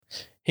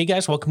Hey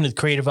guys, welcome to The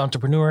Creative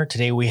Entrepreneur.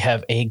 Today we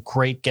have a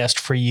great guest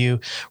for you.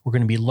 We're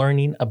going to be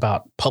learning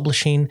about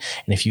publishing.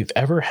 And if you've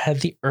ever had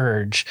the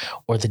urge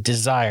or the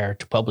desire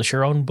to publish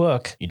your own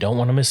book, you don't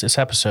want to miss this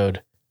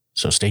episode.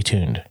 So stay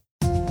tuned.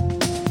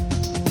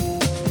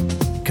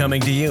 Coming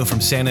to you from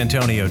San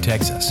Antonio,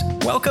 Texas.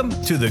 Welcome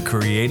to The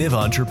Creative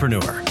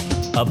Entrepreneur,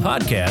 a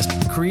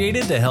podcast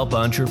created to help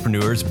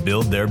entrepreneurs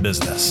build their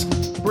business.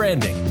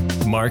 Branding,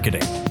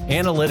 marketing,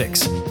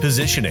 analytics,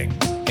 positioning,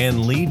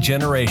 and lead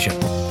generation,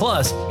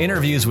 plus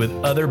interviews with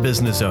other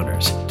business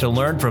owners to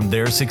learn from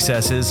their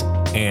successes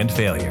and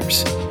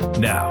failures.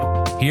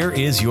 Now, here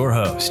is your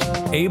host,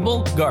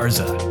 Abel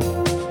Garza.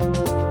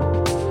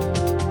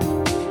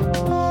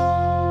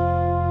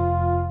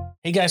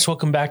 Hey guys,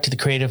 welcome back to The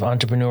Creative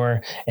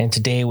Entrepreneur. And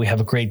today we have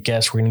a great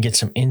guest. We're going to get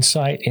some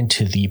insight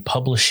into the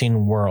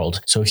publishing world.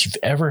 So if you've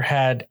ever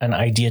had an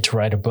idea to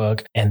write a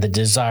book and the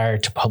desire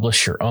to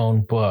publish your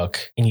own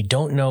book and you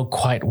don't know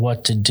quite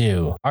what to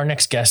do, our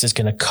next guest is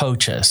going to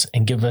coach us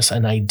and give us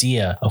an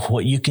idea of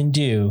what you can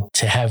do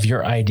to have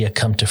your idea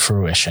come to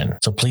fruition.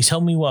 So please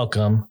help me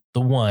welcome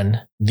the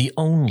one, the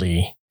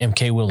only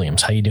MK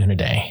Williams. How you doing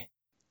today?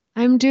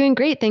 I'm doing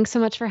great. Thanks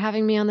so much for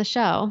having me on the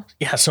show.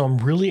 Yeah, so I'm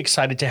really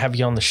excited to have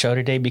you on the show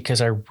today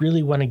because I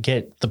really want to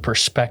get the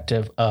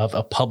perspective of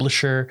a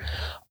publisher,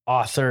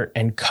 author,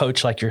 and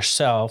coach like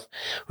yourself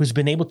who's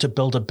been able to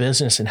build a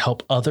business and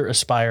help other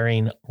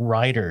aspiring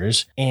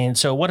writers. And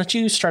so why don't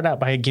you start out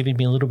by giving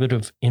me a little bit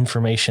of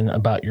information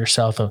about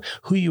yourself, of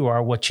who you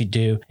are, what you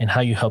do, and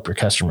how you help your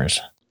customers.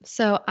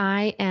 So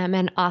I am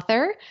an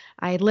author.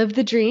 I live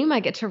the dream. I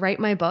get to write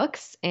my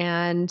books,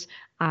 and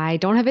I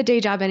don't have a day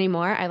job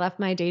anymore. I left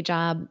my day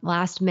job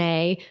last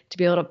May to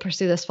be able to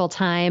pursue this full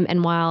time.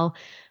 And while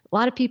a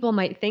lot of people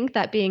might think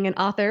that being an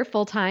author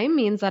full time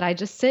means that I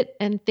just sit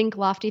and think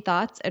lofty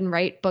thoughts and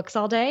write books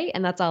all day,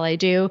 and that's all I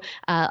do.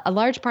 A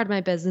large part of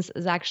my business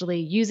is actually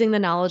using the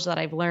knowledge that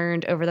I've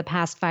learned over the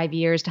past 5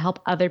 years to help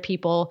other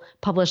people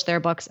publish their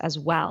books as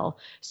well.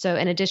 So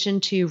in addition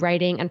to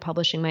writing and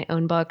publishing my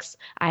own books,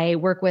 I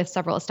work with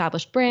several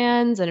established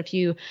brands and a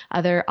few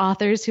other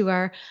authors who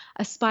are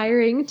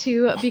aspiring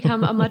to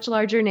become a much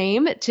larger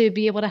name to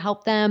be able to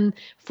help them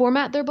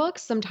format their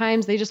books.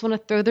 Sometimes they just want to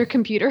throw their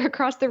computer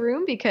across the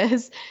room because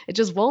it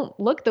just won't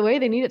look the way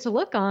they need it to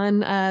look on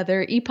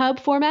their EPUB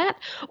format.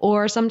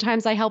 Or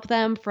sometimes I help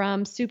them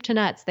from soup to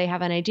nuts. They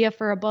have an idea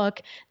for a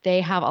book. They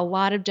have a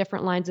lot of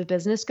different lines of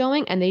business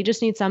going, and they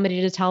just need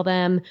somebody to tell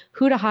them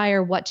who to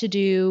hire, what to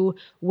do,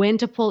 when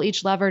to pull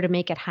each lever to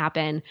make it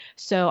happen.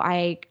 So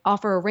I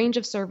offer a range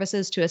of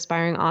services to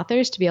aspiring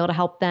authors to be able to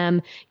help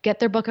them get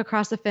their book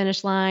across the finish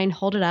line,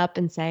 hold it up,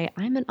 and say,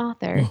 "I'm an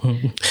author."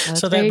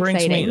 So that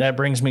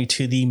brings me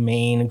to the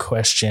main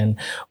question.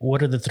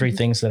 What are the three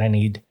things that I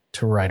need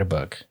to write a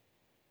book?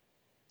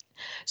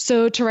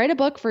 So to write a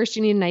book, first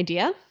you need an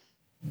idea.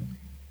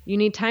 You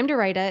need time to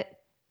write it.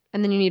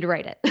 And then you need to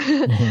write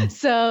it.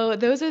 So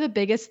those are the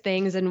biggest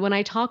things. And when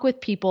I talk with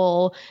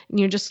people,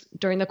 just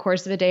during the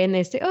course of the day, and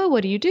they say, "Oh,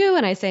 what do you do?"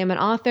 And I say, "I'm an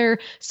author."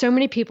 So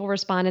many people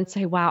respond and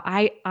say, "Wow,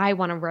 I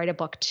want to write a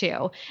book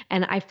too."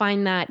 And I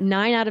find that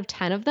 9 out of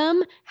 10 of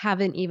them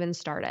haven't even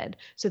started.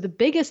 So the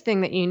biggest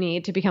thing that you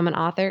need to become an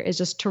author is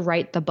just to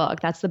write the book.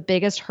 That's the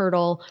biggest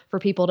hurdle for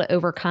people to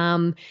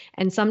overcome.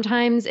 And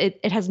sometimes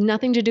it has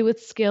nothing to do with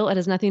skill. It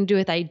has nothing to do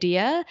with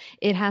idea.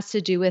 It has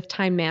to do with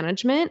time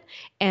management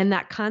and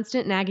that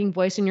constant nagging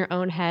voice in your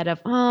own head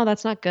of, "Oh,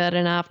 that's not good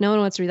enough. No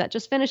one wants to read that.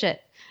 Just finish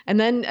it." And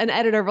then an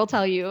editor will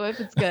tell you if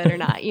it's good or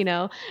not,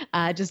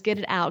 just get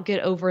it out, get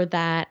over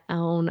that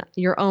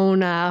your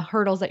own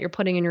hurdles that you're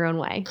putting in your own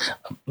way.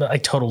 I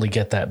totally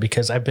get that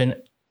because I've been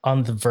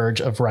on the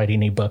verge of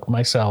writing a book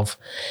myself.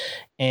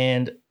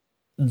 And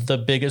the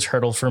biggest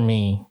hurdle for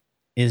me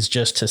is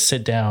just to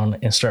sit down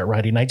and start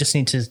writing. I just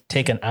need to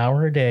take an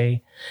hour a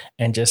day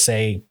and just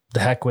say, the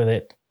heck with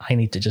it. I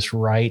need to just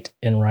write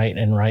and write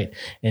and write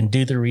and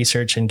do the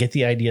research and get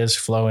the ideas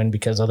flowing,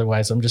 because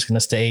otherwise I'm just going to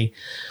stay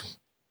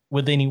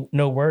with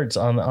no words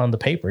on the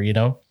paper,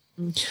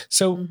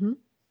 So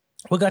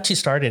what got you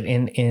started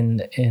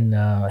in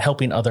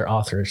helping other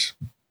authors?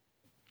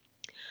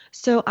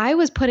 So I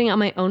was putting out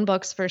my own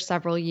books for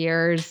several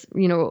years,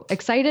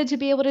 excited to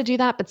be able to do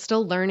that, but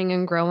still learning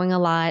and growing a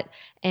lot.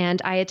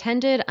 And I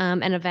attended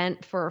an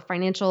event for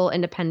financial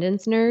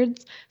independence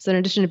nerds. So in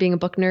addition to being a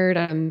book nerd,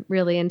 I'm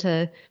really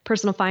into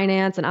personal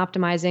finance and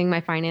optimizing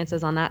my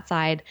finances on that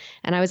side.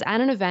 And I was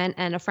at an event,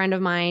 and a friend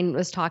of mine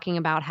was talking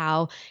about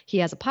how he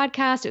has a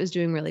podcast. It was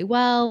doing really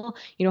well.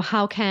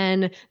 How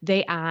can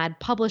they add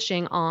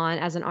publishing on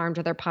as an arm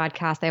to their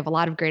podcast? They have a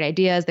lot of great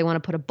ideas. They want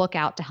to put a book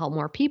out to help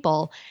more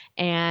people.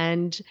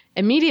 And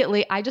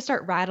immediately I just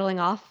start rattling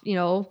off,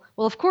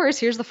 well, of course,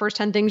 here's the first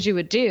 10 things you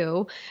would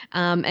do.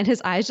 And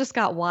his eyes just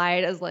got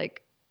wide as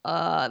like,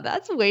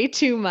 that's way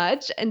too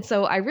much. And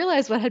so I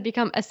realized what had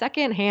become a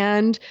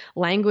secondhand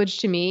language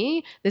to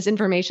me, this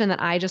information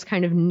that I just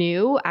kind of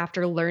knew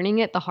after learning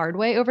it the hard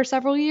way over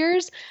several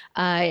years,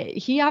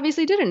 he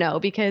obviously didn't know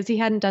because he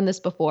hadn't done this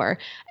before.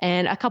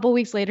 And a couple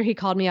weeks later, he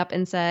called me up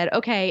and said,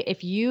 okay,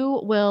 if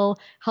you will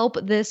help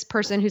this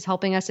person who's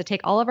helping us to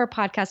take all of our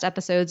podcast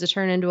episodes to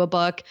turn into a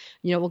book,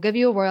 we'll give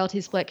you a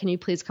royalty split. Can you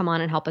please come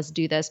on and help us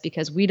do this?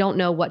 Because we don't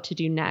know what to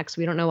do next.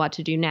 We don't know what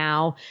to do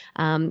now.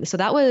 So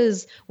that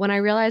was when I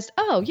realized,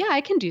 oh yeah,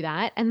 I can do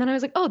that. And then I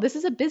was like, oh, this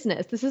is a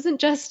business. This isn't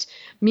just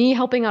me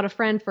helping out a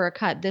friend for a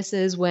cut. This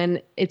is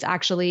when it's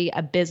actually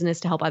a business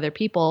to help other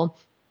people.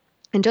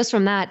 And just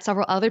from that,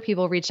 several other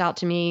people reached out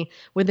to me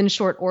within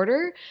short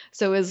order.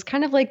 So it was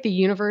kind of like the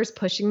universe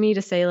pushing me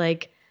to say,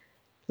 like,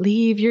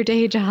 leave your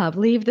day job,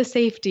 leave the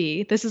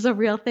safety. This is a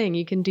real thing.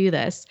 You can do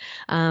this.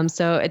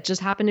 So it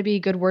just happened to be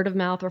good word of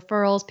mouth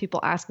referrals, people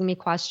asking me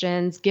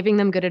questions, giving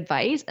them good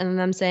advice, and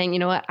them saying, you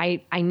know what,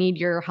 I need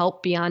your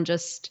help beyond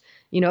just,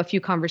 a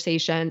few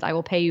conversations. I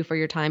will pay you for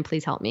your time.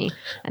 Please help me.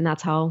 And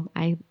that's how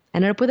I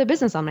ended up with a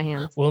business on my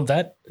hands. Well,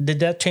 did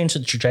that change the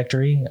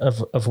trajectory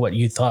of what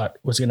you thought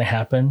was going to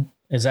happen?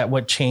 Is that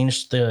what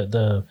changed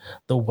the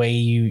way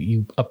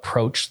you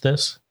approached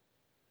this?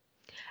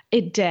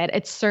 It did.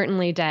 It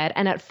certainly did.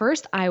 And at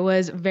first I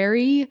was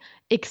very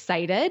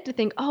excited to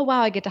think, oh,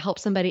 wow, I get to help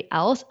somebody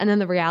else. And then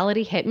the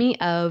reality hit me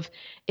of,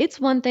 it's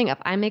one thing if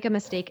I make a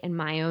mistake in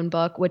my own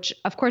book, which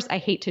of course I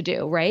hate to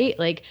do, right?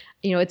 Like,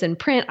 it's in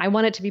print. I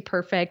want it to be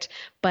perfect,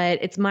 but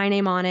it's my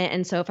name on it.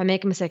 And so if I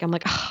make a mistake, I'm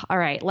like, oh, all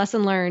right,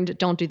 lesson learned.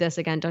 Don't do this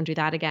again. Don't do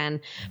that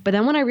again. But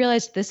then when I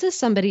realized this is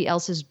somebody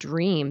else's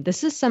dream,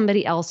 this is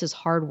somebody else's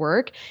hard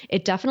work,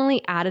 it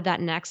definitely added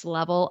that next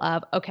level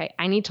of, okay,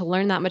 I need to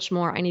learn that much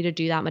more. I need to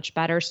do that much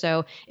better.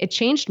 So it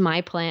changed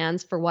my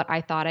plans for what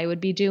I thought I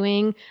would be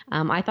doing.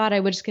 I thought I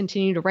would just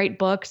continue to write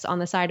books on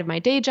the side of my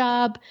day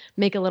job,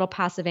 make a little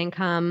passive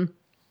income.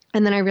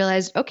 And then I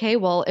realized, okay,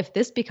 well, if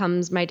this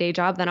becomes my day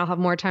job, then I'll have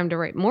more time to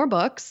write more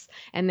books.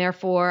 And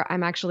therefore,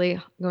 I'm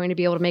actually going to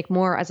be able to make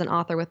more as an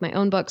author with my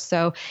own books.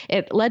 So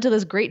it led to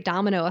this great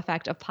domino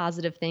effect of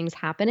positive things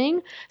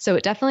happening. So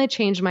it definitely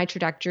changed my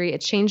trajectory. It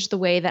changed the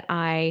way that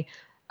I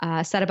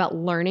set about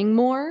learning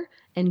more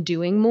and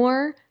doing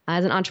more.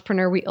 As an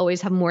entrepreneur, we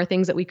always have more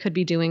things that we could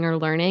be doing or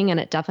learning. And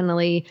it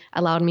definitely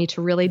allowed me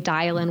to really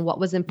dial in what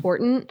was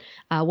important,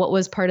 what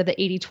was part of the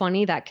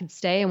 80-20 that could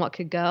stay and what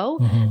could go.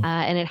 Mm-hmm.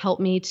 And it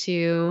helped me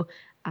to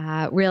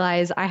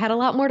realize I had a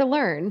lot more to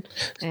learn,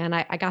 and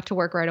I got to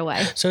work right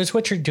away. So is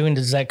what you're doing,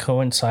 does that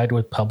coincide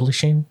with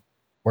publishing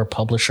or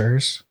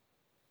publishers?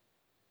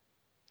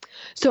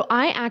 So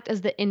I act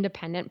as the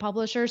independent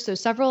publisher. So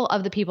several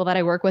of the people that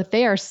I work with,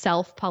 they are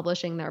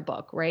self-publishing their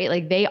book, right?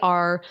 Like they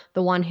are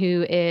the one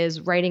who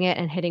is writing it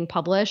and hitting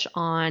publish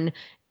on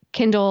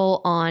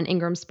Kindle, on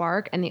Ingram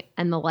Spark, and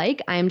the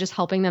like. I am just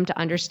helping them to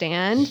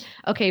understand,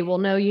 okay, well,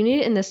 no, you need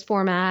it in this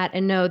format,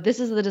 and no,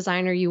 this is the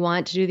designer you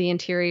want to do the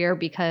interior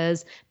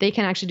because they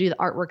can actually do the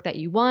artwork that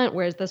you want,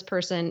 whereas this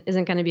person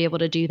isn't going to be able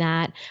to do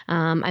that.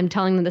 I'm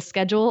telling them the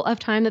schedule of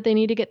time that they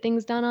need to get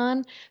things done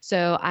on.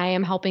 So I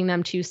am helping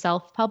them to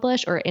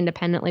self-publish or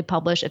independently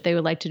publish if they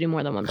would like to do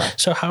more than one book.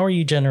 So how are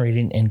you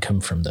generating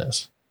income from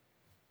this?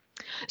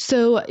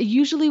 So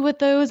usually with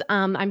those,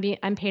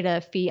 I'm paid a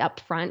fee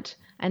up front,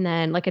 and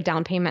then like a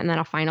down payment and then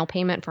a final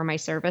payment for my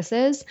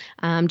services,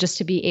 just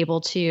to be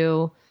able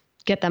to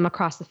get them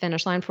across the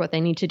finish line for what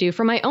they need to do.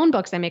 For my own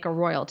books, I make a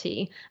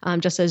royalty,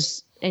 just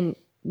as in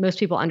most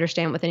people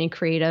understand with any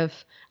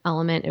creative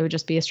element, it would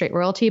just be a straight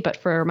royalty. But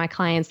for my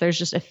clients, there's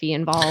just a fee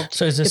involved,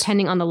 so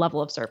depending on the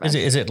level of service.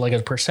 Is it like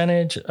a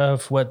percentage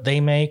of what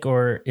they make,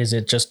 or is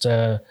it just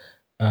an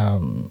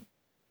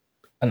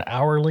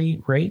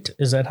hourly rate?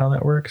 Is that how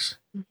that works?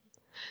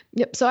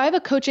 Yep. So I have a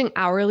coaching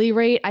hourly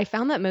rate. I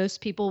found that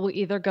most people will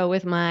either go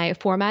with my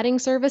formatting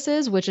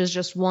services, which is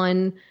just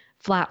one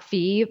flat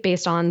fee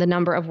based on the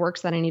number of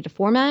works that I need to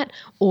format,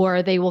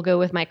 or they will go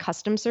with my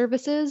custom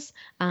services.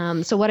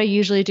 So what I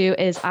usually do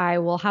is I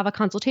will have a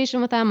consultation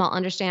with them. I'll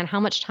understand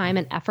how much time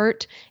and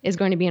effort is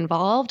going to be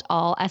involved.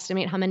 I'll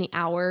estimate how many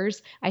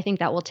hours I think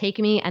that will take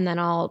me, and then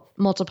I'll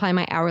multiply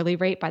my hourly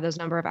rate by those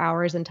number of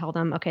hours and tell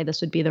them, okay, this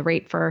would be the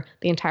rate for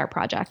the entire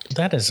project.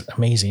 That is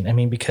amazing. I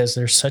mean, because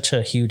there's such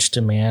a huge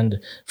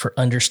demand for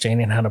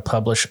understanding how to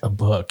publish a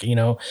book,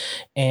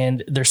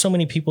 and there's so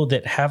many people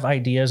that have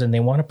ideas and they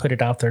want to put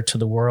it out there to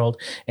the world.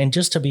 And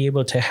just to be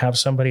able to have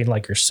somebody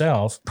like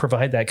yourself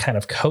provide that kind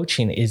of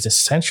coaching is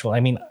essential. I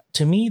mean,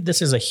 to me, this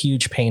is a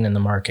huge pain in the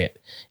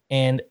market.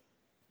 And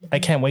I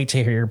can't wait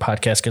to hear your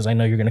podcast because I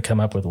know you're going to come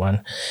up with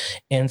one.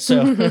 And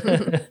so,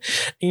 can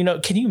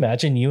you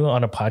imagine you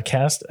on a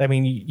podcast? I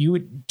mean, you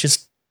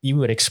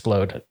would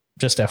explode.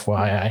 Just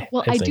FYI.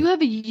 Well, I do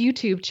have a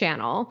YouTube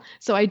channel.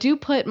 So I do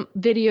put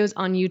videos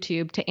on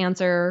YouTube to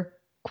answer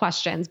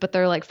questions, but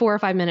they're like 4 or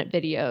 5 minute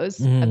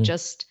videos of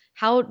just,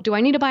 how do I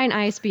need to buy an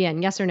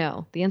ISBN? Yes or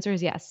no? The answer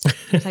is yes.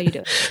 That's how you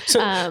do it.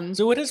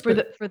 So what has for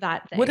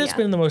that thing? What has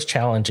been the most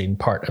challenging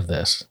part of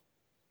this?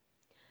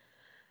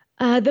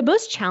 The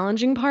most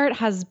challenging part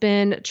has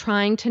been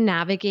trying to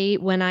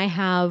navigate when I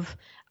have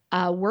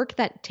work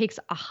that takes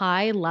a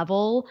high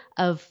level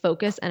of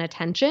focus and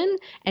attention,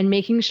 and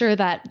making sure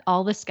that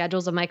all the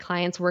schedules of my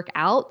clients work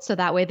out so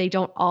that way they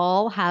don't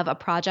all have a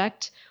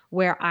project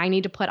where I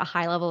need to put a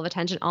high level of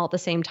attention all at the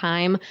same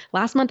time.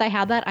 Last month I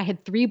had that. I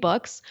had 3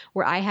 books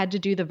where I had to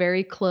do the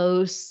very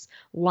close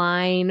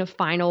line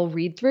final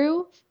read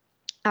through.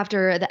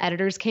 After the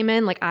editors came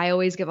in, like I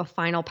always give a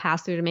final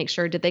pass through to make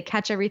sure, did they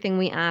catch everything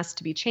we asked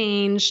to be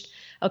changed?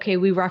 Okay,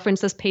 we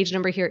referenced this page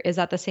number here. Is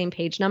that the same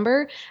page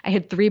number? I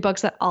had 3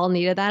 books that all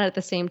needed that at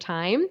the same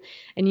time.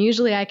 And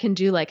usually I can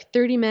do like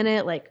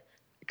 30-minute, like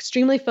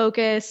extremely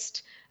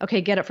focused, okay,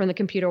 get it from the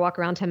computer, walk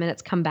around 10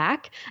 minutes, come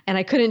back. And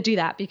I couldn't do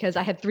that because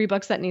I had 3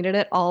 books that needed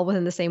it all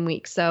within the same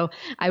week. So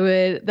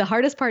the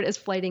hardest part is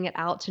flighting it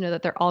out to know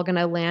that they're all going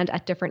to land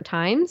at different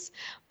times,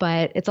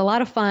 but it's a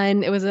lot of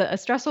fun. It was a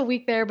stressful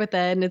week there, but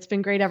then it's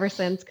been great ever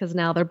since because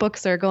now their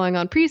books are going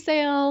on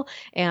pre-sale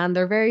and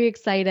they're very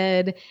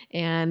excited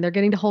and they're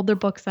getting to hold their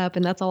books up,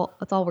 and that's all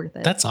worth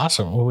it. That's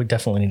awesome. Well, we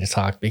definitely need to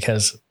talk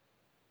because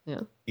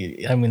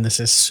I mean, this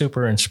is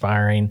super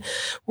inspiring.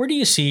 Where do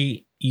you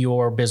see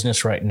your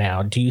business right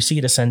now? Do you see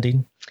it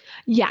ascending?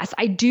 Yes,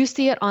 I do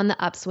see it on the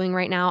upswing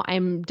right now.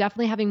 I'm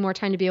definitely having more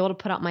time to be able to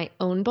put out my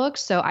own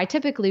books. So I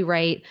typically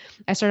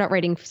start out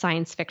writing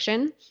science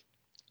fiction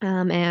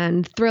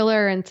and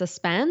thriller and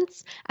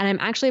suspense. And I'm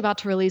actually about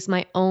to release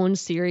my own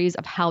series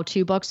of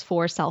how-to books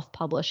for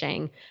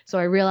self-publishing. So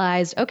I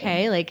realized,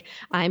 okay, like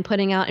I'm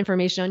putting out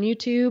information on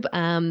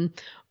YouTube.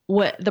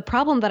 What the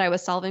problem that I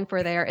was solving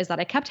for there is that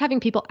I kept having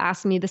people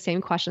ask me the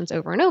same questions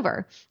over and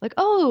over. Like,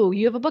 oh,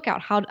 you have a book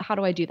out. How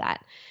do I do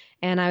that?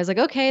 And I was like,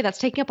 okay, that's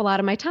taking up a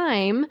lot of my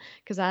time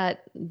because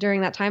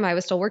during that time I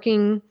was still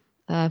working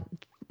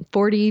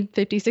 40,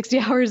 50, 60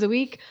 hours a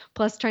week,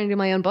 plus trying to do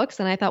my own books.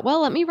 And I thought,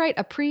 well, let me write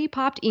a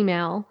pre-popped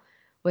email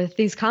with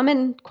these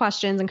common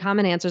questions and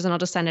common answers, and I'll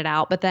just send it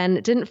out. But then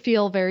it didn't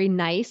feel very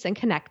nice and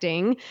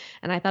connecting.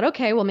 And I thought,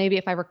 okay, well, maybe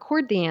if I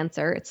record the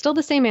answer, it's still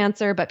the same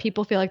answer, but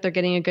people feel like they're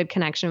getting a good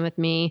connection with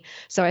me.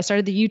 So I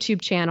started the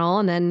YouTube channel,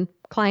 and then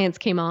clients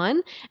came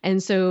on.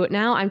 And so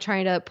now I'm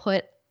trying to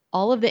put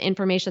all of the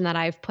information that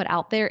I've put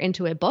out there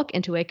into a book,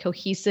 into a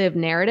cohesive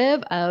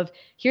narrative of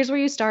here's where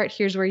you start,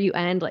 here's where you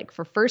end. Like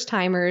for first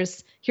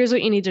timers, here's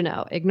what you need to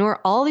know.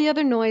 Ignore all the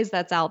other noise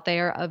that's out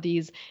there of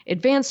these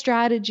advanced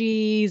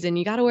strategies and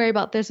you got to worry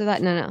about this or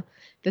that. No.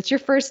 That's your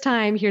first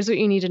time. Here's what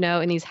you need to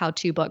know in these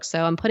how-to books.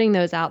 So I'm putting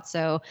those out.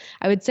 So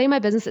I would say my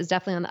business is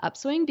definitely on the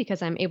upswing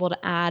because I'm able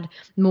to add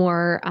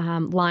more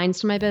lines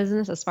to my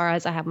business as far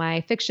as I have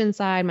my fiction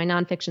side, my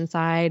nonfiction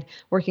side,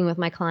 working with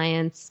my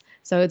clients.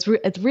 So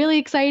it's really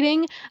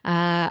exciting.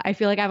 I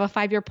feel like I have a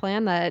 5-year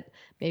plan that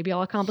maybe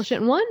I'll accomplish it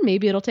in 1.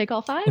 Maybe it'll take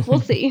all 5. We'll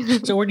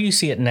see. So where do you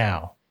see it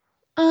now?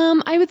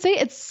 I would say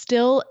it's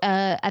still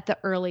at the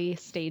early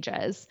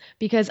stages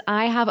because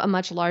I have a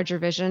much larger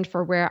vision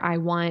for where I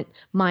want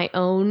my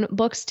own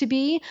books to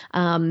be.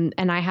 And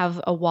I have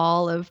a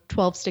wall of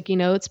 12 sticky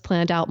notes,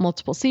 planned out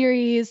multiple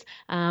series.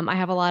 I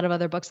have a lot of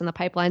other books in the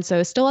pipeline.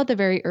 So still at the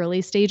very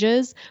early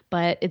stages,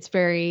 but it's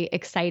very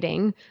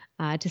exciting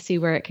to see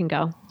where it can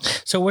go.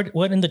 So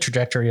what in the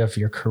trajectory of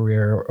your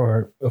career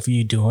or of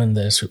you doing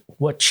this,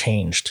 what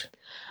changed?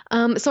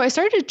 So I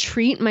started to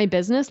treat my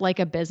business like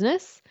a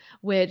business,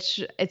 which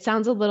it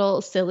sounds a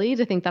little silly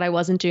to think that I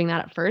wasn't doing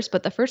that at first.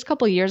 But the first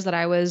couple of years that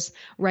I was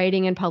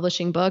writing and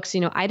publishing books,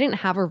 I didn't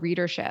have a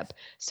readership.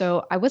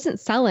 So I wasn't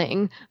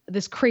selling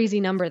this crazy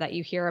number that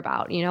you hear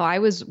about. I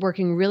was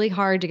working really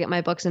hard to get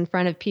my books in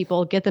front of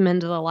people, get them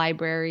into the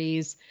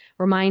libraries,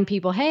 remind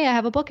people, hey, I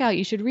have a book out.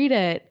 You should read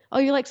it. Oh,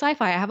 you like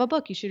sci-fi? I have a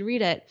book. You should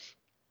read it.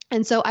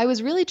 And so I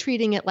was really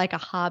treating it like a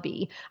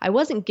hobby. I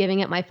wasn't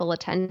giving it my full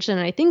attention.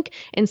 And I think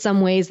in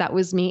some ways that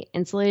was me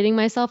insulating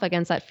myself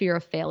against that fear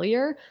of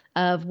failure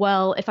of,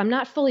 well, if I'm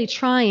not fully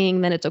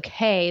trying, then it's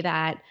okay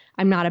that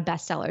I'm not a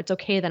bestseller. It's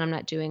okay that I'm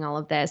not doing all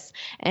of this.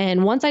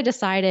 And once I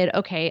decided,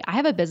 okay, I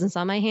have a business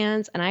on my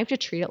hands and I have to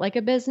treat it like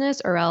a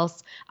business or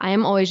else I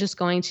am always just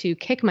going to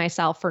kick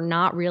myself for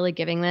not really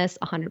giving this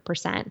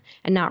 100%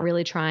 and not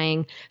really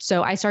trying.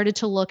 So I started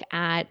to look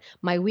at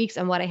my weeks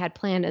and what I had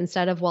planned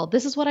instead of, well,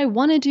 this is what I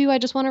want to do. I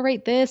just want to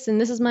write this. And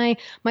this is my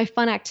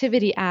fun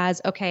activity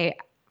as, okay,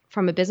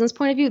 from a business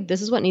point of view,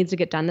 this is what needs to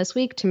get done this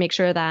week to make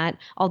sure that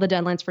all the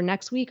deadlines for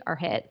next week are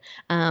hit.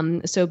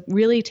 So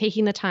really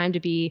taking the time to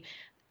be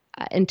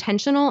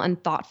intentional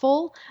and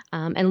thoughtful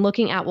and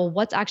looking at, well,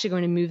 what's actually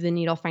going to move the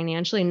needle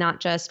financially,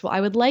 not just, well,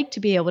 I would like to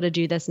be able to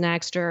do this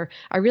next, or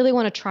I really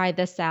want to try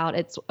this out.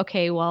 It's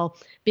okay, well,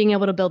 being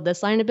able to build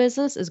this line of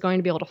business is going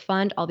to be able to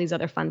fund all these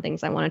other fun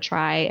things I want to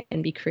try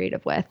and be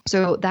creative with.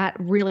 So that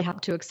really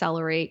helped to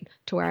accelerate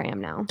to where I am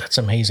now. That's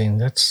amazing.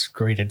 That's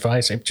great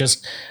advice. It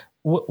just,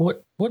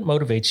 what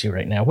motivates you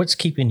right now? What's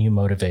keeping you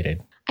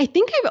motivated? I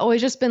think I've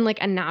always just been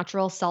like a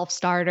natural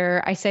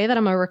self-starter. I say that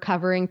I'm a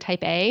recovering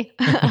type A,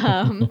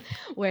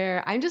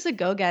 where I'm just a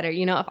go-getter.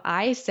 If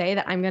I say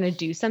that I'm going to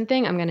do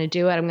something, I'm going to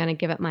do it. I'm going to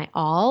give it my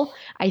all.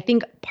 I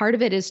think part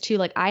of it is too,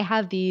 like I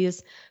have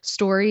these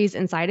stories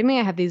inside of me.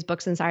 I have these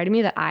books inside of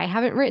me that I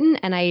haven't written.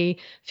 And I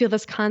feel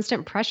this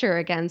constant pressure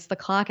against the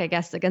clock, I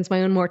guess, against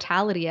my own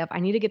mortality of I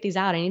need to get these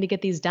out. I need to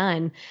get these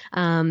done.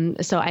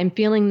 So I'm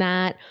feeling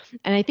that.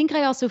 And I think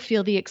I also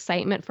feel the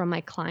excitement from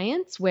my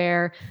clients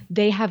where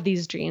they have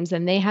these dreams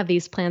and they have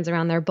these plans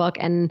around their book.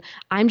 And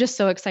I'm just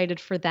so excited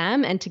for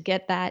them and to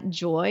get that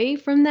joy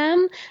from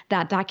them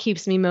that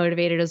keeps me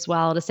motivated as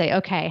well to say,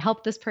 okay,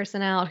 help this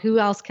person out. Who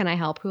else can I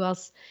help? Who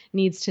else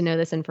needs to know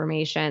this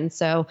information?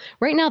 So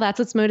right now that's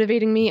what's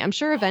motivating me. I'm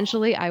sure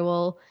eventually I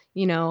will,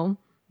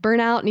 burn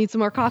out, need some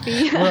more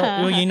coffee.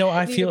 Well,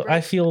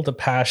 I feel the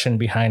passion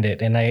behind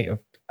it. And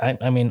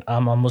I mean,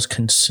 I'm almost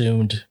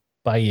consumed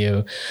by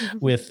you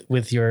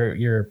with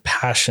your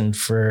passion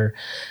for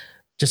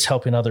just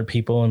helping other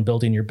people and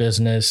building your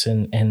business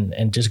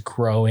and just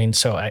growing.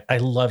 So I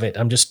love it.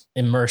 I'm just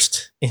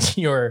immersed in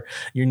your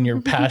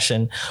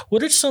passion.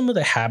 What are some of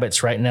the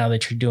habits right now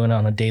that you're doing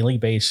on a daily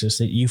basis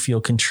that you feel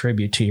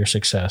contribute to your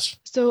success?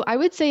 So I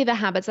would say the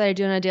habits that I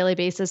do on a daily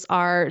basis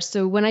are,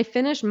 so when I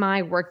finish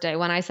my workday,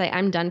 when I say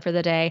I'm done for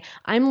the day,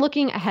 I'm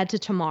looking ahead to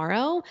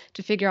tomorrow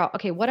to figure out,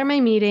 okay, what are my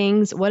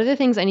meetings? What are the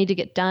things I need to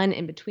get done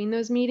in between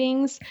those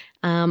meetings?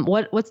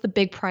 What's the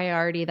big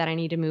priority that I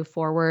need to move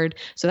forward?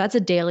 So that's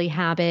a daily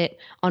habit.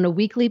 On a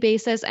weekly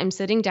basis, I'm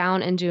sitting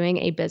down and doing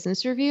a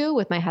business review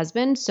with my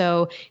husband.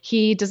 So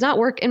he does not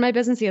work in my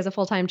business. He has a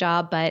full-time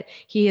job, but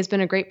he has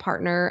been a great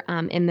partner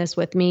in this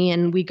with me.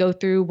 And we go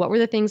through what were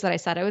the things that I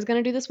said I was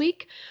going to do this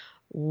week,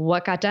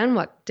 what got done,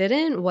 what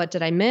didn't, what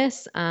did I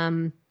miss,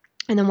 and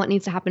then what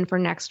needs to happen for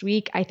next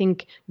week. I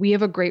think we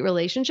have a great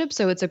relationship.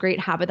 So it's a great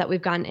habit that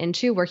we've gotten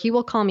into where he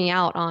will call me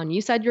out on,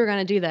 you said you were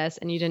going to do this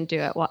and you didn't do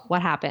it.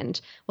 What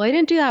happened? Well, I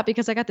didn't do that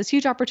because I got this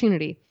huge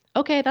opportunity.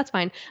 Okay, that's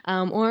fine.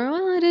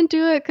 Well, I didn't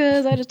do it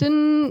because I just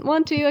didn't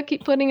want to. I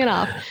keep putting it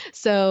off.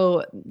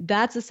 So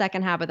that's the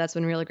second habit that's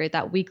been really great,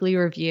 that weekly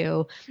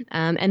review.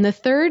 And the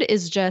third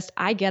is just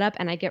I get up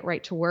and I get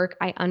right to work.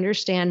 I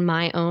understand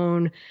my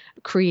own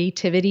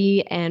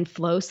creativity and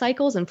flow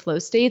cycles and flow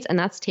states. And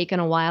that's taken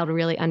a while to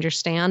really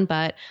understand.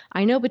 But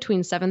I know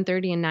between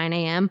 7:30 and 9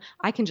 a.m.,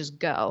 I can just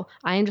go.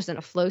 I am just in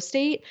a flow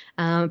state.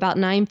 About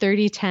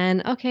 9:30,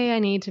 10, okay, I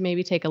need to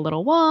maybe take a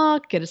little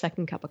walk, get a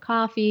second cup of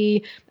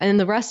coffee. And then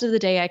the rest of the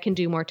day, I can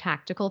do more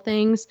tactical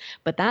things.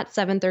 But that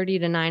 7:30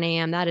 to 9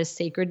 a.m., that is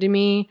sacred to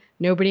me.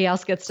 Nobody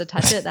else gets to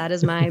touch it. That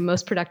is my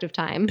most productive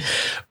time.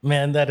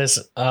 Man, that is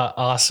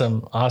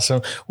awesome.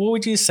 Awesome. What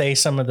would you say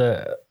some of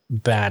the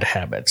bad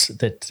habits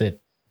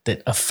that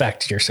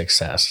affect your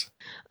success?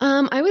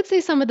 I would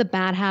say some of the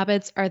bad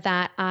habits are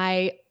that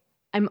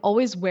I'm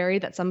always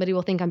worried that somebody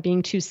will think I'm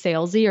being too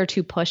salesy or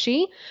too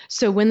pushy.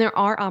 So when there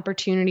are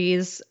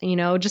opportunities,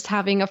 just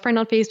having a friend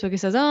on Facebook who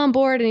says, oh, I'm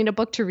bored, I need a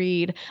book to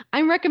read.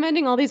 I'm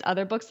recommending all these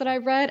other books that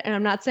I've read. And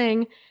I'm not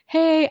saying,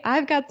 hey,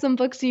 I've got some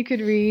books you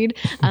could read.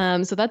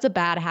 So that's a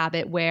bad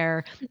habit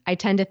where I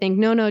tend to think,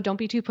 no, don't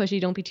be too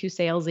pushy. Don't be too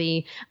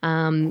salesy.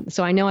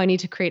 So I know I need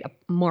to create a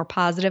more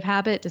positive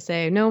habit to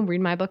say, no,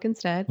 read my book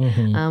instead.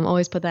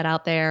 Always put that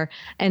out there.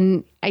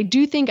 And I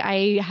do think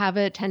I have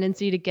a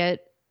tendency to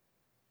get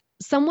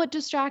somewhat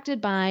distracted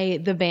by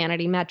the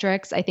vanity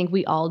metrics. I think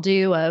we all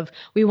do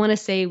we want to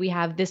say we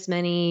have this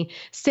many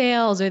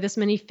sales or this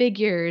many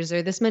figures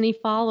or this many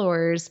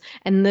followers.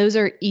 And those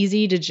are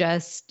easy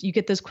to you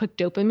get those quick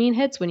dopamine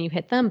hits when you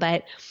hit them,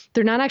 but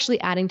they're not actually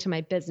adding to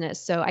my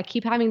business. So I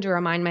keep having to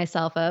remind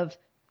myself of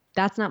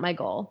that's not my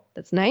goal.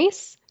 That's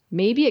nice.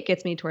 Maybe it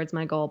gets me towards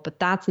my goal, but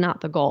that's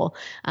not the goal.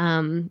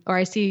 Or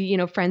I see,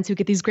 friends who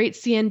get these great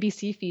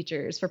CNBC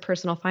features for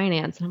personal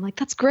finance. And I'm like,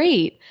 that's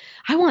great.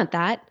 I want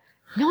that.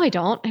 No, I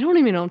don't. I don't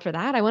even known for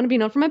that. I want to be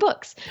known for my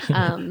books.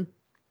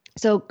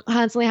 So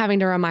constantly having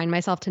to remind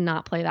myself to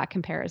not play that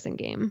comparison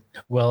game.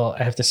 Well,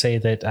 I have to say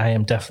that I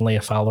am definitely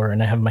a follower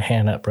and I have my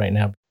hand up right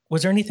now.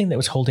 Was there anything that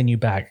was holding you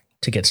back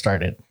to get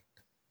started?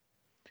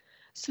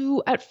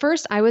 So at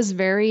first I was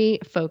very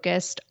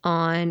focused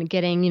on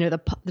getting,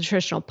 the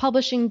traditional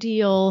publishing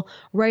deal,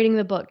 writing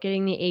the book,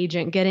 getting the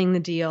agent, getting the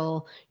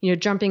deal,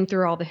 jumping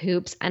through all the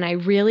hoops. And I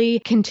really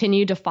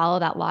continued to follow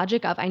that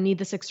logic of I need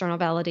this external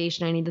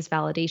validation. I need this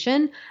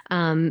validation.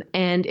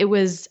 And it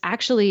was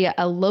actually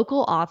a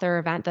local author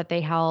event that they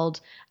held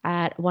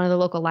at one of the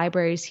local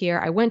libraries here.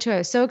 I went to, I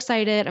was so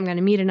excited. I'm going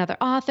to meet another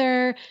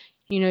author.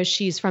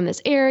 She's from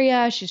this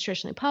area. She's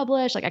traditionally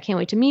published. Like, I can't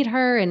wait to meet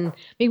her and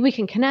maybe we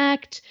can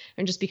connect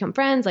and just become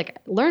friends, like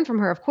learn from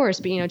her, of course,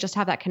 but, just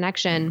have that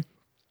connection.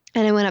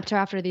 And I went up to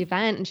her after the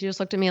event and she just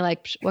looked at me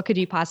like, what could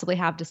you possibly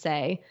have to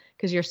say?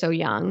 because you're so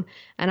young.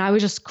 And I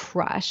was just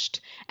crushed.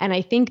 And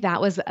I think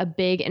that was a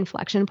big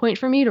inflection point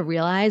for me to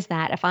realize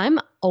that if I'm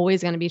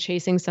always going to be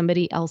chasing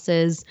somebody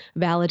else's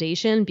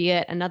validation, be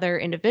it another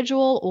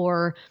individual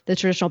or the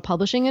traditional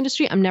publishing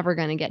industry, I'm never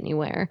going to get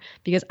anywhere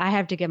because I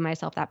have to give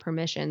myself that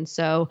permission.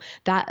 So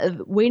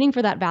that waiting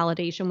for that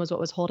validation was what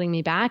was holding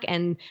me back.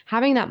 And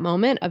having that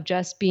moment of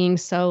just being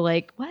so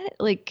like, what?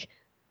 Like,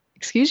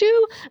 excuse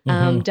you,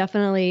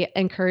 definitely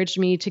encouraged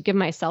me to give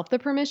myself the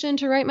permission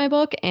to write my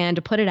book and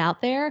to put it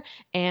out there.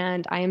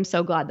 And I am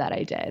so glad that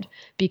I did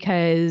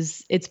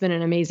because it's been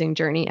an amazing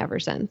journey ever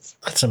since.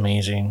 That's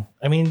amazing.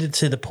 I mean,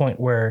 to the point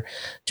where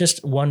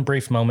just one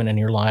brief moment in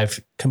your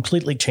life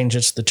completely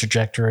changes the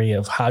trajectory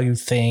of how you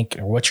think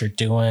or what you're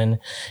doing.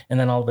 And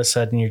then all of a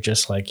sudden you're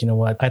just like, you know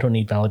what? I don't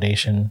need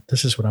validation.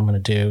 This is what I'm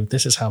going to do.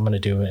 This is how I'm going to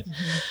do it.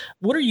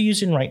 What are you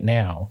using right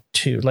now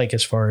to, like,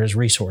 as far as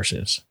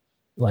resources?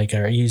 Like,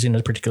 are you using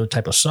a particular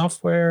type of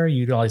software? Are you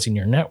utilizing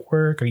your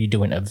network? Are you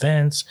doing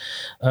events?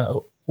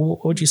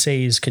 What would you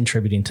say is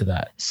contributing to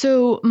that?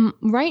 So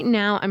right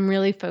now, I'm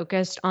really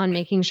focused on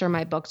making sure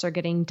my books are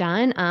getting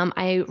done.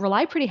 I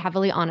rely pretty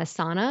heavily on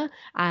Asana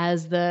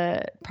as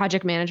the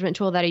project management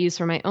tool that I use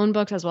for my own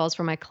books as well as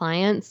for my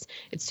clients.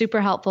 It's super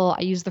helpful.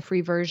 I use the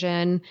free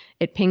version.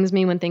 It pings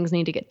me when things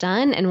need to get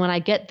done. And when I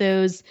get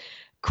those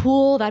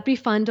cool, that'd be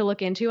fun to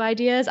look into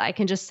ideas, I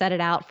can just set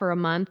it out for a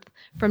month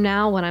from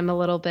now when I'm a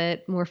little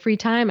bit more free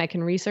time. I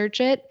can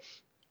research it.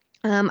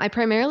 I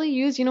primarily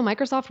use,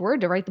 Microsoft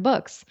Word to write the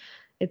books.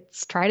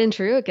 It's tried and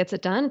true. It gets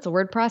it done. It's a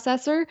word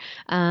processor.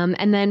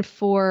 And then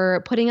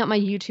for putting up my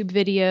YouTube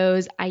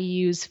videos, I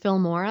use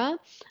Filmora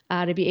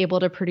to be able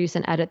to produce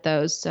and edit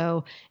those.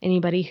 So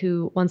anybody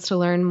who wants to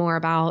learn more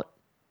about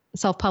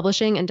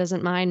self-publishing and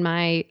doesn't mind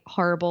my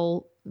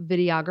horrible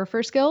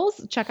videographer skills,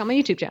 check out my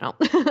YouTube channel.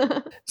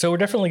 So we're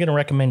definitely going to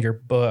recommend your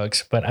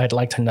books, but I'd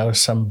like to know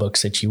some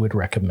books that you would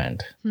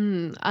recommend.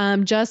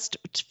 Just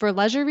for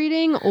leisure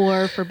reading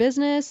or for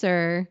business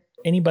or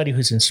anybody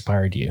who's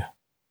inspired you.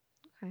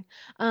 Okay.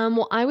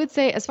 Well, I would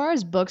say as far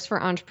as books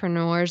for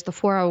entrepreneurs, The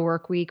 4-Hour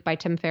Workweek by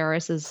Tim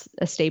Ferriss is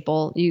a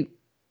staple.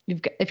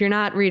 If you're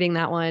not reading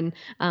that one,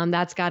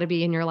 that's got to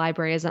be in your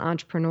library as an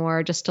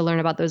entrepreneur just to learn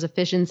about those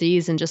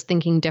efficiencies and just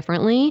thinking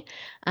differently.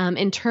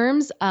 In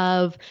terms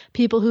of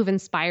people who've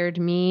inspired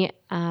me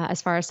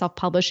as far as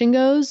self-publishing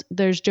goes,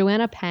 there's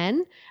Joanna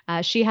Penn.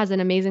 She has an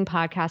amazing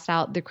podcast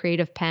out, The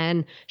Creative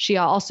Pen. She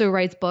also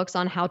writes books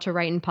on how to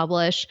write and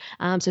publish.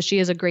 So she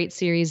has a great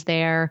series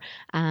there.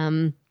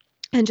 And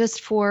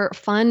just for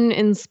fun,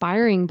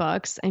 inspiring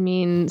books, I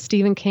mean,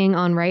 Stephen King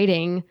on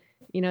writing,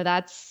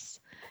 that's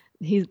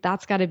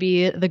got to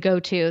be the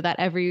go-to that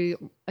every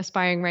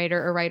aspiring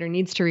writer or writer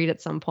needs to read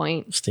at some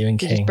point. Stephen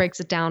King. He just breaks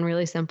it down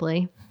really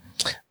simply.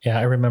 Yeah,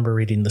 I remember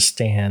reading The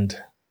Stand,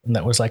 and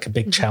that was like a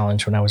big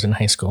challenge when I was in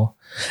high school.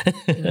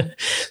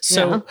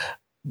 So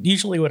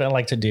usually what I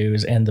like to do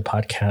is end the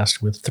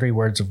podcast with 3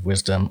 words of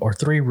wisdom or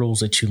 3 rules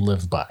that you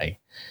live by.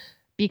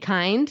 Be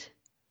kind.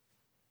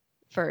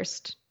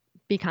 First,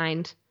 be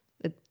kind.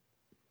 It's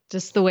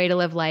just the way to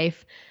live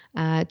life.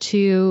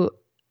 2,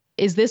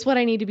 is this what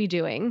I need to be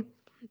doing?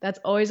 That's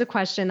always a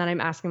question that I'm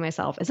asking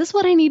myself. Is this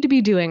what I need to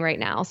be doing right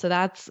now? So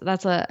that's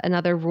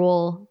another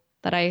rule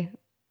that I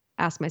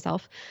ask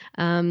myself.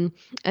 And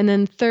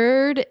then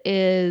 3rd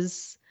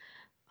is,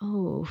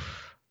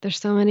 there's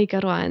so many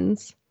good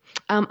ones.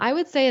 I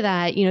would say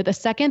that, the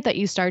second that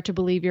you start to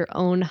believe your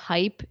own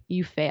hype,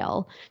 you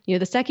fail.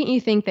 The second you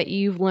think that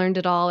you've learned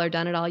it all or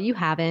done it all, you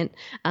haven't.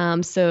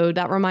 So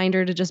that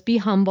reminder to just be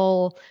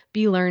humble,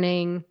 be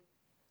learning.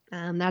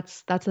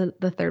 That's the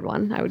 3rd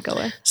one I would go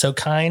with. So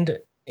kind,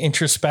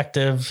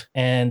 introspective,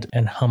 and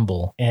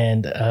humble,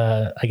 and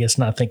I guess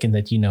not thinking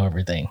that you know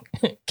everything.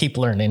 Keep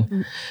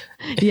learning.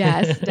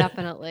 Yes,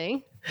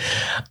 definitely.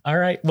 All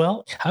right.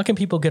 Well, how can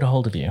people get a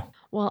hold of you?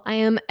 Well, I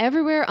am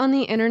everywhere on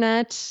the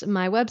internet.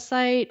 My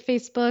website,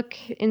 Facebook,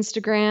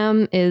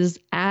 Instagram is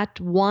at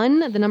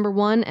the number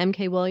 1,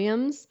 MK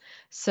Williams.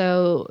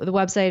 So the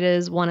website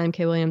is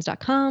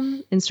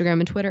 1mkwilliams.com, Instagram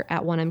and Twitter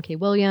at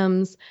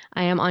 1mkwilliams.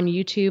 I am on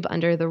YouTube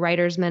under The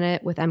Writer's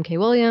Minute with MK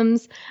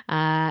Williams.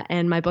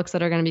 And my books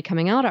that are going to be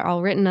coming out are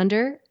all written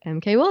under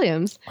MK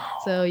Williams.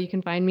 So you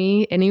can find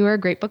me anywhere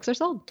great books are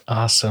sold.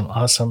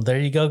 Awesome. There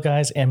you go,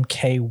 guys.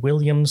 MK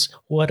Williams.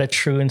 What a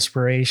true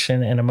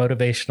inspiration and a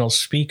motivational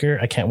speaker.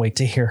 I can't wait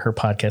to hear her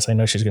podcast. I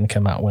know she's going to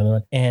come out with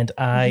it. And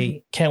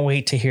I can't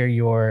wait to hear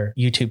your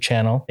YouTube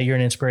channel. You're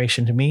an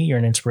inspiration to me. You're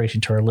an inspiration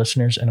to our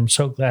listeners. And I'm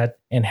so glad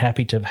and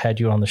happy to have had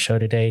you on the show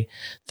today.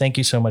 Thank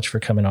you so much for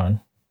coming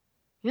on.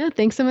 Yeah,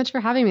 thanks so much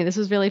for having me. This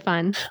was really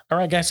fun. All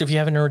right, guys, if you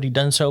haven't already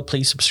done so,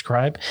 please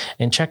subscribe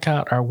and check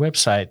out our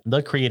website,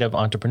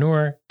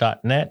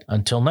 thecreativeentrepreneur.net.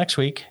 Until next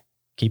week,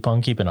 keep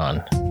on keeping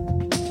on.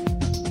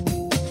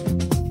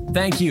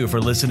 Thank you for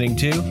listening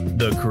to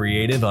The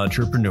Creative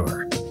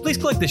Entrepreneur. Please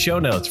click the show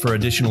notes for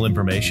additional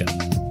information.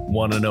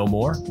 Want to know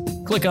more?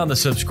 Click on the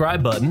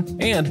subscribe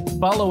button and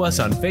follow us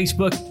on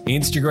Facebook,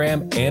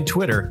 Instagram, and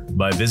Twitter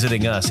by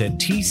visiting us at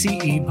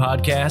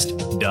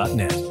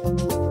tcepodcast.net.